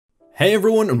Hey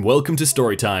everyone and welcome to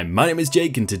Storytime. My name is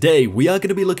Jake and today we are going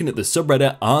to be looking at the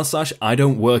subreddit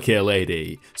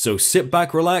r/idontworkherelady. So sit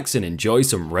back, relax and enjoy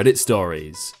some Reddit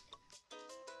stories.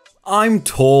 I'm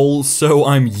tall, so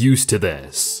I'm used to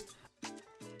this.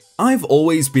 I've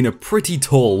always been a pretty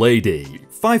tall lady,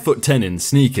 5'10" in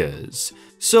sneakers,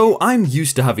 so I'm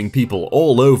used to having people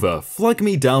all over flag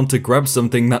me down to grab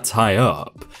something that's high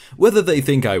up, whether they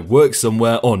think I work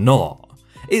somewhere or not.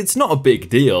 It's not a big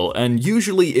deal, and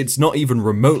usually it's not even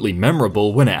remotely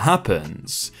memorable when it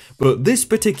happens, but this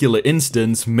particular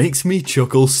instance makes me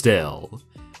chuckle still.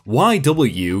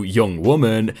 YW, young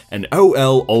woman, and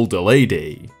OL, older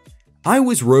lady. I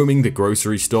was roaming the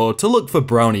grocery store to look for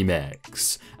brownie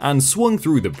mix, and swung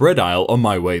through the bread aisle on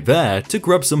my way there to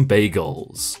grab some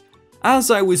bagels. As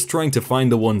I was trying to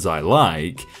find the ones I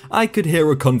like, I could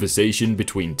hear a conversation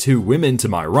between two women to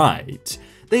my right.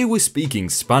 They were speaking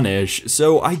Spanish,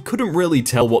 so I couldn't really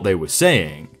tell what they were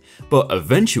saying, but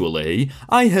eventually,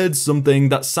 I heard something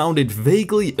that sounded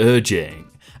vaguely urging,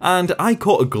 and I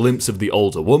caught a glimpse of the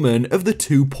older woman of the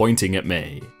two pointing at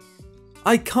me.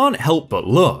 I can't help but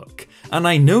look, and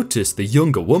I notice the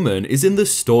younger woman is in the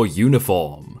store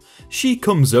uniform. She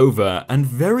comes over and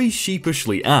very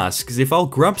sheepishly asks if I'll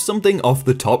grab something off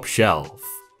the top shelf.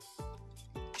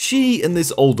 She and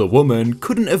this older woman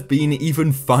couldn't have been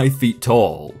even 5 feet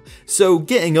tall, so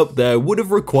getting up there would have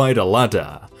required a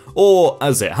ladder, or,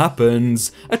 as it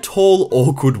happens, a tall,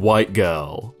 awkward white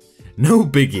girl. No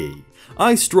biggie.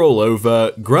 I stroll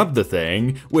over, grab the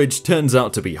thing, which turns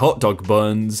out to be hot dog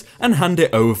buns, and hand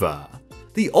it over.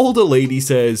 The older lady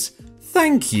says,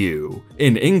 "Thank you,"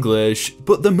 in English,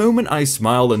 but the moment I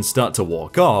smile and start to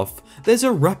walk off, there's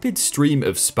a rapid stream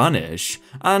of Spanish,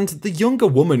 and the younger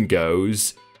woman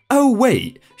goes, "Oh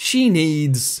wait, she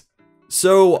needs..."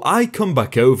 So I come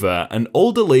back over and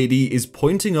older lady is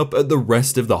pointing up at the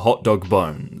rest of the hot dog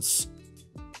buns.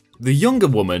 The younger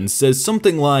woman says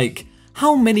something like,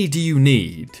 "How many do you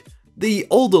need?" The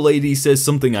older lady says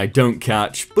something I don't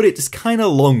catch, but it's kinda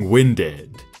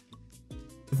long-winded.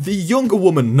 The younger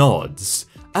woman nods.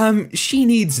 She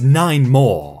needs 9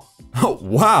 more. Oh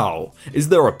wow, is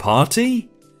there a party?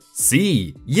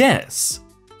 Si, yes.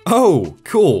 Oh,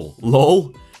 cool,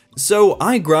 lol. So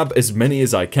I grab as many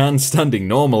as I can standing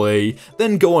normally,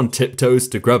 then go on tiptoes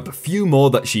to grab a few more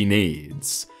that she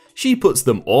needs. She puts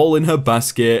them all in her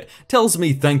basket, tells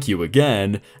me thank you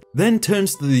again, then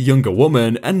turns to the younger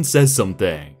woman and says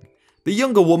something. The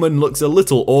younger woman looks a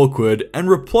little awkward and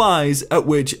replies, at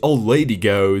which old lady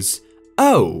goes,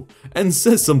 "Oh," and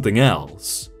says something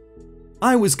else.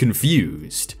 I was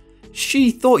confused.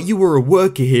 She thought you were a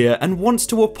worker here and wants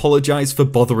to apologize for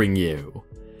bothering you.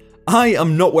 I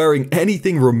am not wearing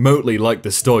anything remotely like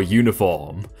the store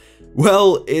uniform.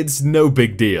 Well, it's no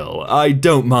big deal, I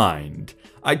don't mind.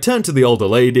 I turn to the older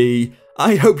lady,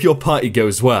 "I hope your party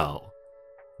goes well."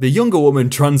 The younger woman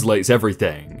translates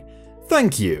everything.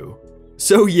 "Thank you."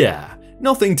 So yeah,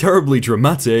 nothing terribly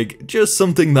dramatic, just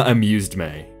something that amused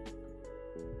me.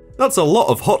 That's a lot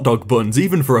of hot dog buns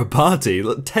even for a party,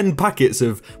 10 packets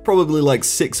of probably like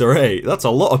 6 or 8, that's a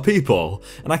lot of people,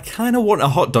 and I kinda want a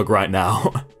hot dog right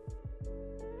now.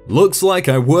 Looks like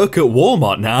I work at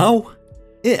Walmart now.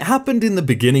 It happened in the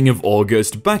beginning of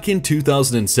August back in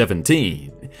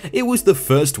 2017. It was the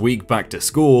first week back to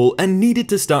school and needed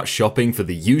to start shopping for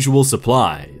the usual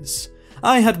supplies.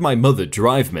 I had my mother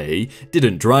drive me,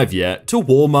 didn't drive yet, to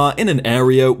Walmart in an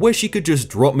area where she could just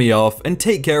drop me off and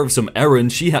take care of some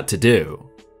errands she had to do.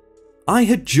 I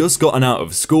had just gotten out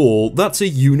of school, that's a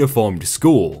uniformed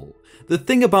school. The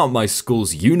thing about my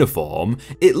school's uniform,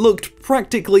 it looked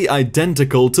practically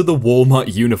identical to the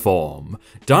Walmart uniform.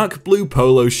 Dark blue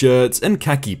polo shirts and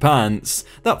khaki pants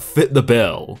that fit the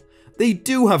bill. They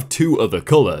do have 2 other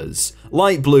colors,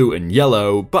 light blue and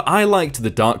yellow, but I liked the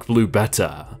dark blue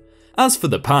better. As for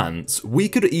the pants, we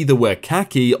could either wear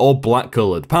khaki or black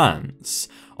colored pants.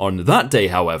 On that day,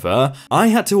 however, I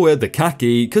had to wear the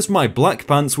khaki because my black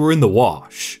pants were in the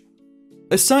wash.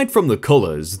 Aside from the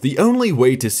colors, the only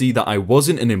way to see that I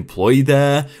wasn't an employee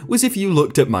there was if you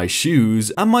looked at my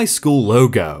shoes and my school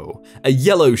logo, a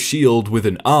yellow shield with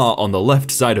an R on the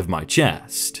left side of my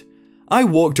chest. I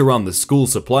walked around the school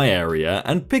supply area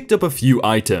and picked up a few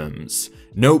items.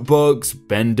 Notebooks,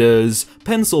 benders,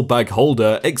 pencil bag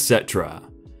holder, etc.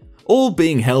 All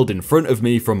being held in front of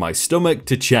me from my stomach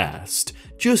to chest,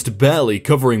 just barely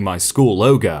covering my school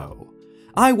logo.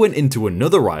 I went into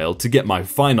another aisle to get my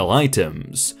final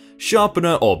items,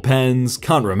 sharpener or pens,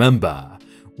 can't remember,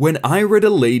 when I read a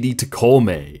lady to call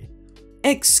me.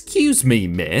 "Excuse me,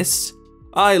 miss."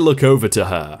 I look over to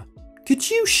her. "Could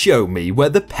you show me where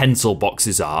the pencil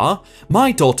boxes are?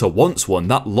 My daughter wants one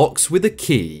that locks with a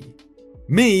key."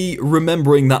 Me,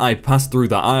 remembering that I passed through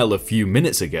that aisle a few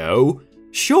minutes ago,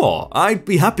 sure, I'd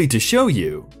be happy to show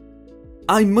you.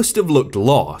 I must have looked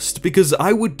lost because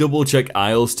I would double check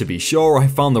aisles to be sure I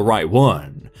found the right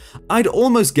one. I'd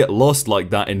almost get lost like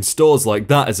that in stores like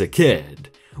that as a kid.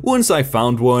 Once I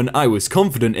found one I was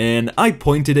confident in, I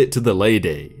pointed it to the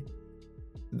lady.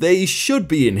 They should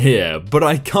be in here, but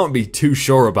I can't be too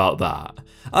sure about that.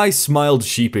 I smiled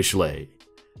sheepishly.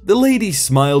 The lady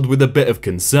smiled with a bit of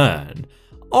concern.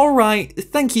 Alright,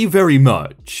 thank you very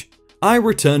much. I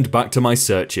returned back to my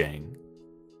searching.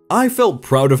 I felt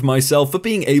proud of myself for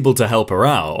being able to help her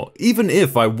out, even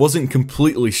if I wasn't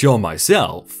completely sure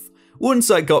myself. Once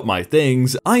I got my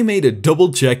things, I made a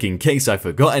double check in case I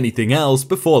forgot anything else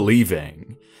before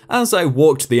leaving. As I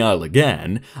walked the aisle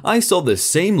again, I saw the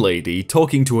same lady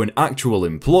talking to an actual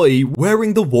employee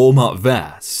wearing the Walmart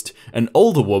vest, an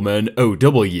older woman,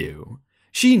 OW.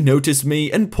 She noticed me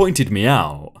and pointed me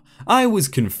out. I was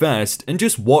confessed and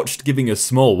just watched giving a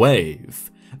small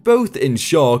wave, both in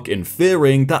shock and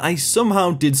fearing that I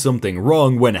somehow did something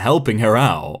wrong when helping her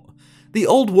out. The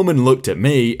old woman looked at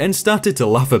me and started to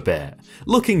laugh a bit,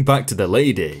 looking back to the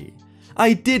lady.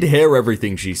 I did hear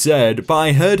everything she said, but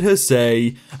I heard her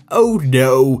say, "Oh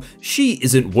no, she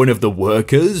isn't one of the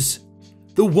workers."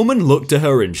 The woman looked at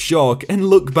her in shock and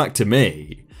looked back to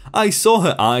me. I saw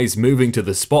her eyes moving to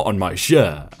the spot on my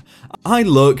shirt. I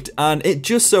looked and it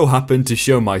just so happened to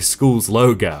show my school's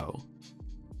logo.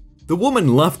 The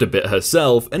woman laughed a bit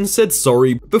herself and said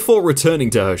sorry before returning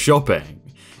to her shopping.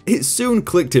 It soon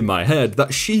clicked in my head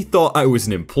that she thought I was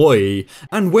an employee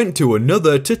and went to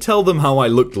another to tell them how I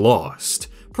looked lost,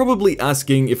 probably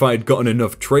asking if I had gotten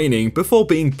enough training before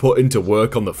being put into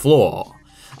work on the floor.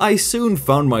 I soon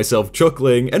found myself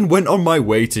chuckling and went on my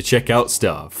way to check out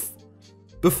stuff.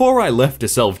 Before I left to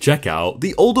self-checkout,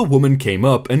 the older woman came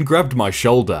up and grabbed my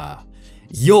shoulder.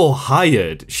 "You're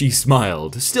hired," she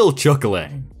smiled, still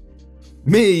chuckling.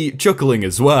 Me, chuckling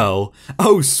as well.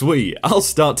 "Oh sweet, I'll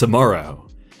start tomorrow."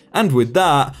 And with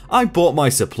that, I bought my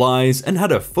supplies and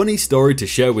had a funny story to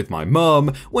share with my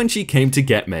mum when she came to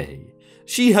get me.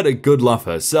 She had a good laugh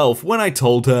herself when I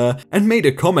told her and made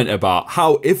a comment about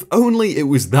how if only it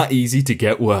was that easy to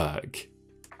get work.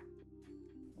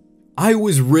 I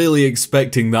was really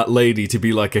expecting that lady to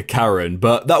be like a Karen,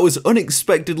 but that was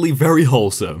unexpectedly very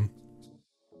wholesome.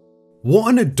 What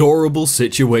an adorable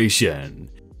situation.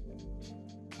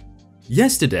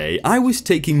 Yesterday, I was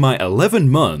taking my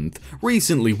 11-month,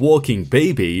 recently walking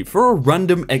baby for a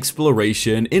random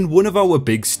exploration in one of our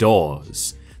big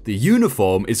stores. The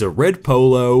uniform is a red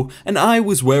polo, and I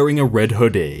was wearing a red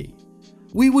hoodie.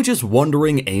 We were just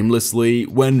wandering aimlessly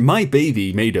when my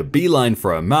baby made a beeline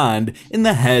for a man in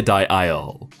the hair dye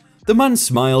aisle. The man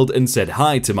smiled and said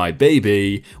hi to my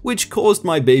baby, which caused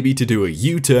my baby to do a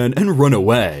U-turn and run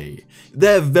away.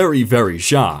 They're very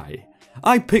shy.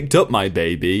 I picked up my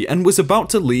baby and was about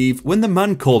to leave when the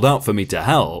man called out for me to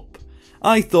help.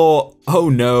 I thought, oh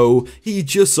no, he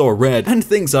just saw red and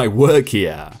thinks I work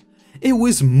here. It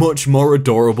was much more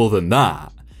adorable than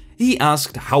that. He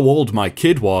asked how old my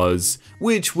kid was,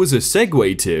 which was a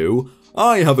segue to,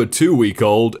 "I have a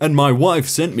 2-week-old and my wife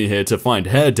sent me here to find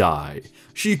hair dye.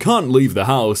 She can't leave the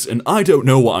house and I don't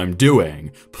know what I'm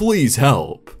doing. Please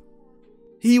help."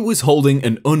 He was holding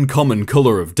an uncommon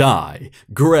color of dye,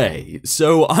 grey,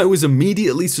 so I was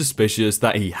immediately suspicious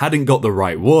that he hadn't got the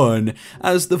right one,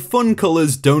 as the fun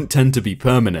colors don't tend to be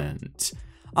permanent.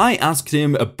 I asked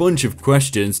him a bunch of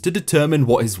questions to determine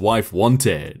what his wife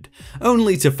wanted,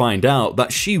 only to find out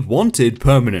that she wanted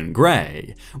permanent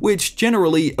grey, which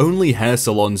generally only hair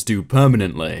salons do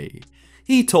permanently.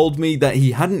 He told me that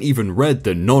he hadn't even read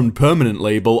the non-permanent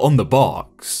label on the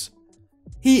box.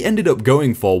 He ended up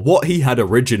going for what he had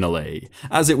originally,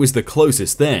 as it was the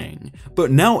closest thing, but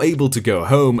now able to go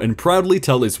home and proudly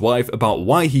tell his wife about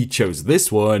why he chose this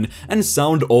one and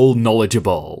sound all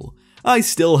knowledgeable. I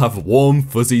still have warm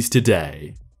fuzzies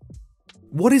today.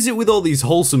 What is it with all these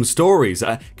wholesome stories?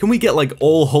 Can we get like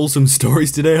all wholesome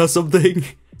stories today or something?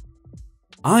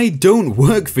 I don't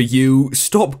work for you,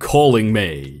 stop calling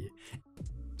me.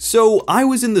 So I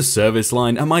was in the service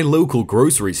line at my local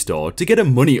grocery store to get a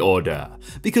money order,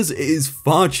 because it is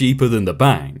far cheaper than the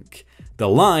bank. The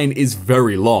line is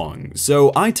very long,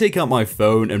 so I take out my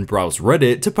phone and browse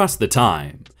Reddit to pass the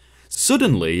time.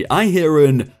 Suddenly, I hear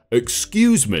an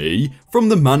 "excuse me" from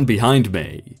the man behind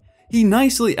me. He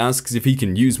nicely asks if he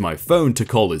can use my phone to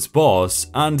call his boss,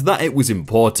 and that it was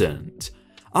important.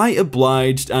 I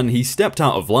obliged and he stepped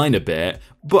out of line a bit,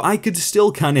 but I could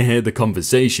still kinda hear the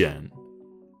conversation.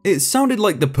 It sounded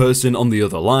like the person on the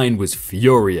other line was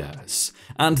furious,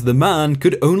 and the man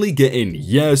could only get in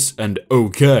yes and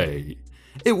okay.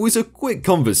 It was a quick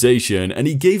conversation and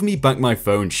he gave me back my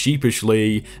phone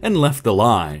sheepishly and left the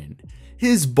line.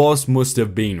 His boss must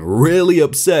have been really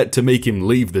upset to make him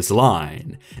leave this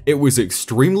line. It was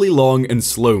extremely long and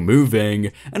slow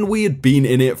moving, and we had been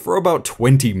in it for about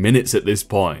 20 minutes at this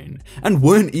point, and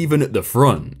weren't even at the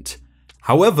front.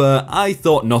 However, I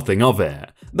thought nothing of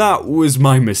it. That was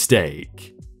my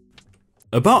mistake.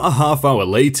 About a half hour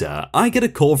later, I get a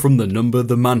call from the number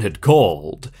the man had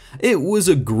called. It was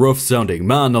a gruff sounding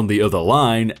man on the other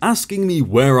line asking me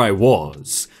where I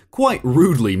was, quite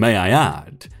rudely may I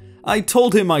add. I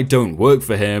told him I don't work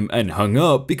for him and hung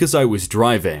up because I was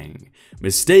driving.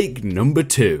 Mistake number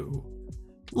 2.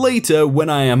 Later,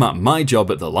 when I am at my job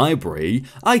at the library,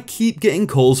 I keep getting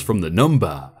calls from the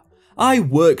number. I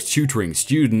work tutoring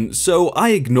students, so I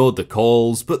ignored the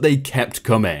calls, but they kept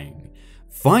coming.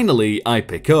 Finally, I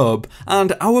pick up,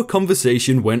 and our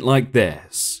conversation went like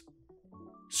this.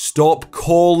 Stop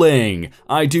calling!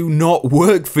 I do not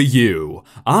work for you!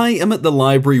 I am at the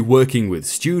library working with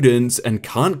students and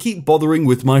can't keep bothering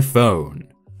with my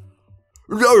phone.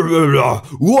 Why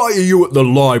are you at the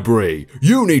library?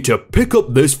 You need to pick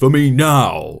up this for me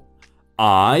now!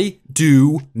 I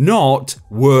do not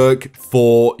work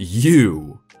for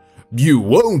you. You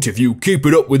won't if you keep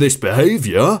it up with this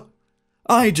behaviour.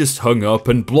 I just hung up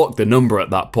and blocked the number at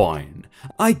that point.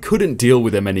 I couldn't deal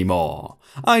with him anymore.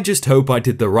 I just hope I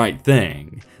did the right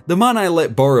thing. The man I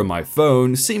let borrow my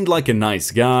phone seemed like a nice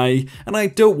guy, and I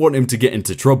don't want him to get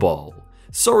into trouble.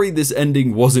 Sorry this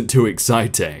ending wasn't too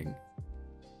exciting.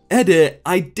 Edit,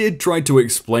 I did try to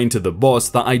explain to the boss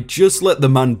that I just let the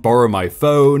man borrow my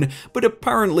phone, but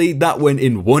apparently that went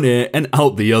in one ear and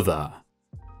out the other.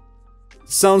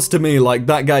 Sounds to me like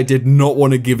that guy did not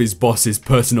want to give his boss his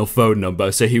personal phone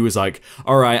number, so he was like,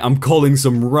 alright, I'm calling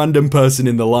some random person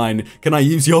in the line, can I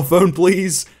use your phone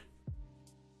please?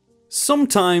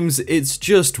 Sometimes it's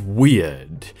just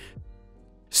weird.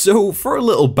 So for a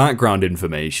little background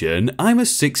information, I'm a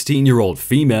 16-year-old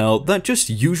female that just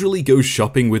usually goes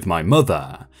shopping with my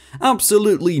mother.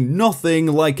 Absolutely nothing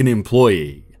like an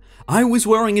employee. I was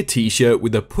wearing a t-shirt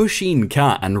with a pushing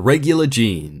cat and regular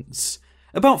jeans.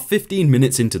 About 15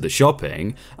 minutes into the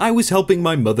shopping, I was helping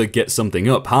my mother get something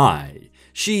up high.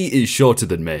 She is shorter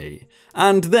than me.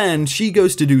 And then she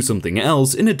goes to do something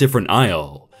else in a different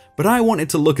aisle, but I wanted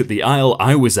to look at the aisle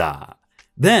I was at.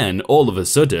 Then, all of a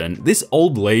sudden, this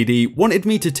old lady wanted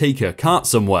me to take her cart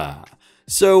somewhere,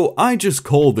 so I just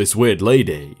called this weird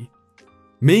lady.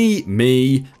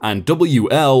 Me, and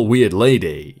WL weird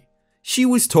lady. She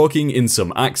was talking in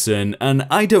some accent and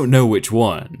I don't know which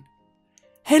one.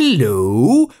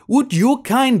 Hello, would you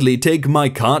kindly take my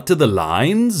cart to the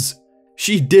lines?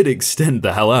 She did extend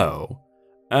the hello.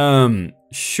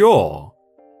 Sure.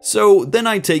 So then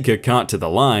I take her cart to the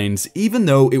lines even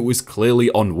though it was clearly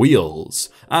on wheels,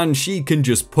 and she can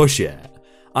just push it.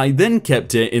 I then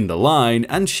kept it in the line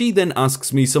and she then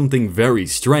asks me something very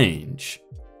strange.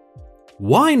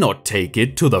 Why not take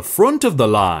it to the front of the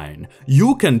line?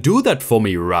 You can do that for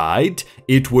me, right?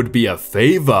 It would be a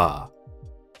favor.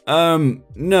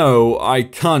 No, I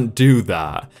can't do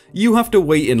that. You have to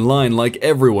wait in line like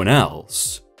everyone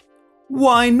else.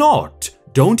 Why not?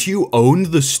 Don't you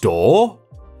own the store?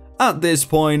 At this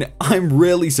point, I'm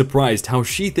really surprised how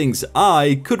she thinks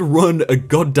I could run a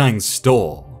goddamn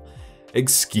store.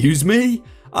 Excuse me?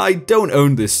 I don't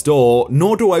own this store,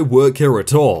 nor do I work here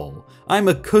at all. I'm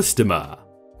a customer.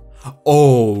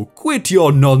 Oh, quit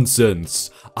your nonsense.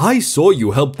 I saw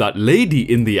you help that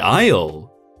lady in the aisle.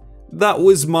 That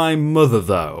was my mother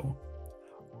though.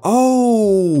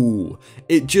 Oh,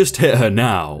 it just hit her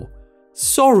now.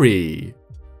 Sorry.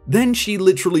 Then she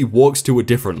literally walks to a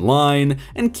different line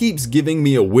and keeps giving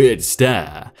me a weird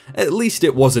stare. At least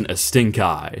it wasn't a stink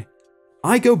eye.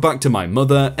 I go back to my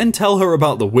mother and tell her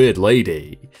about the weird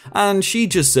lady, and she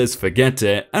just says forget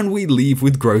it and we leave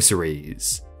with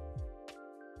groceries.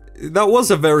 That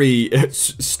was a very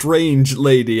strange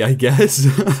lady, I guess.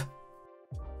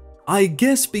 I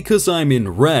guess because I'm in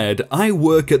red, I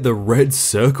work at the Red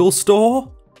Circle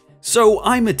store? So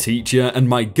I'm a teacher and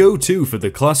my go-to for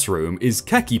the classroom is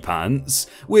khaki pants,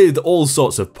 with all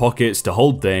sorts of pockets to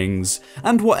hold things,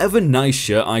 and whatever nice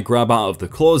shirt I grab out of the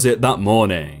closet that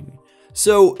morning.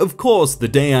 So of course the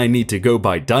day I need to go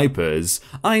buy diapers,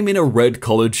 I'm in a red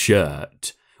collared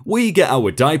shirt. We get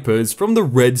our diapers from the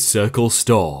Red Circle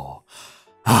store.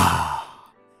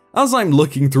 As I'm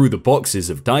looking through the boxes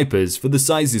of diapers for the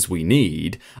sizes we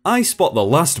need, I spot the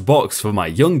last box for my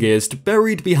youngest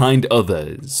buried behind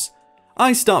others.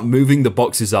 I start moving the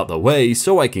boxes out the way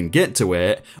so I can get to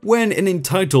it when an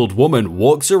entitled woman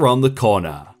walks around the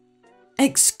corner.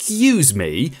 Excuse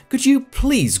me, could you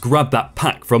please grab that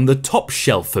pack from the top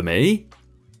shelf for me?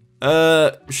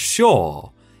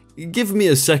 Sure. Give me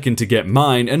a second to get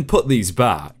mine and put these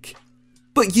back.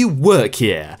 But you work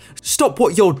here. Stop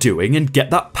what you're doing and get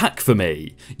that pack for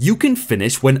me. You can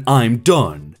finish when I'm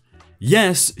done.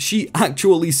 Yes, she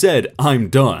actually said I'm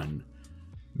done.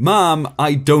 Ma'am,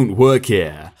 I don't work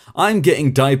here. I'm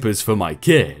getting diapers for my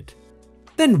kid.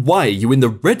 Then why are you in the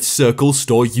Red Circle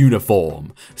store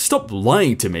uniform? Stop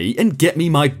lying to me and get me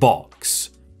my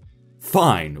box.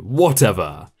 Fine,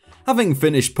 whatever. Having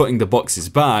finished putting the boxes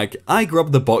back, I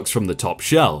grab the box from the top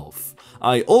shelf.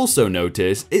 I also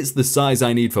notice it's the size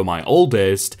I need for my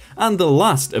oldest and the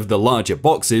last of the larger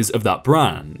boxes of that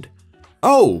brand.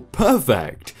 Oh,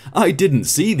 perfect. I didn't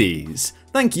see these.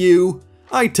 Thank you.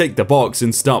 I take the box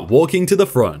and start walking to the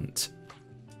front.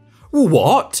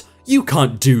 What? You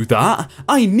can't do that.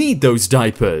 I need those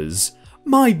diapers.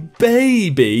 My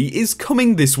baby is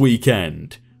coming this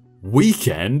weekend.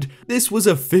 Weekend? This was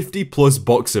a 50+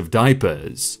 box of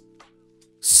diapers.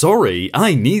 Sorry,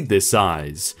 I need this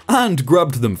size, and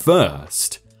grabbed them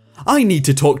first. I need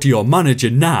to talk to your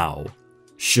manager now.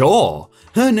 Sure,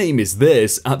 her name is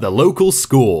this at the local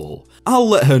school. I'll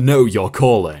let her know you're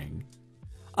calling.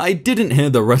 I didn't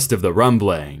hear the rest of the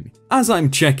rambling. As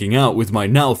I'm checking out with my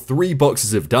now 3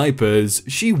 boxes of diapers,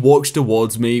 she walks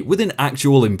towards me with an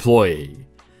actual employee.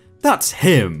 That's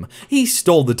him. He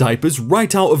stole the diapers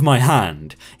right out of my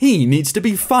hand. He needs to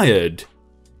be fired.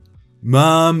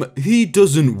 Ma'am, he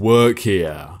doesn't work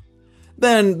here.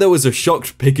 Then there was a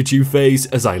shocked Pikachu face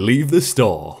as I leave the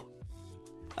store.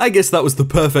 I guess that was the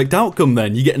perfect outcome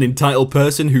then. You get an entitled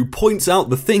person who points out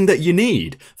the thing that you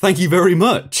need. Thank you very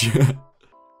much.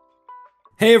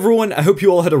 Hey everyone, I hope you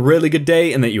all had a really good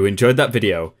day and that you enjoyed that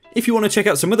video. If you want to check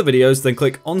out some other videos, then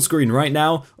click on screen right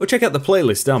now, or check out the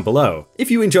playlist down below.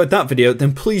 If you enjoyed that video,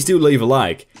 then please do leave a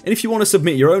like. And if you want to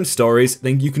submit your own stories,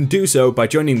 then you can do so by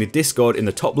joining the Discord in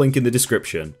the top link in the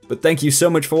description. But thank you so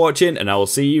much for watching, and I will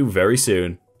see you very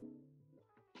soon.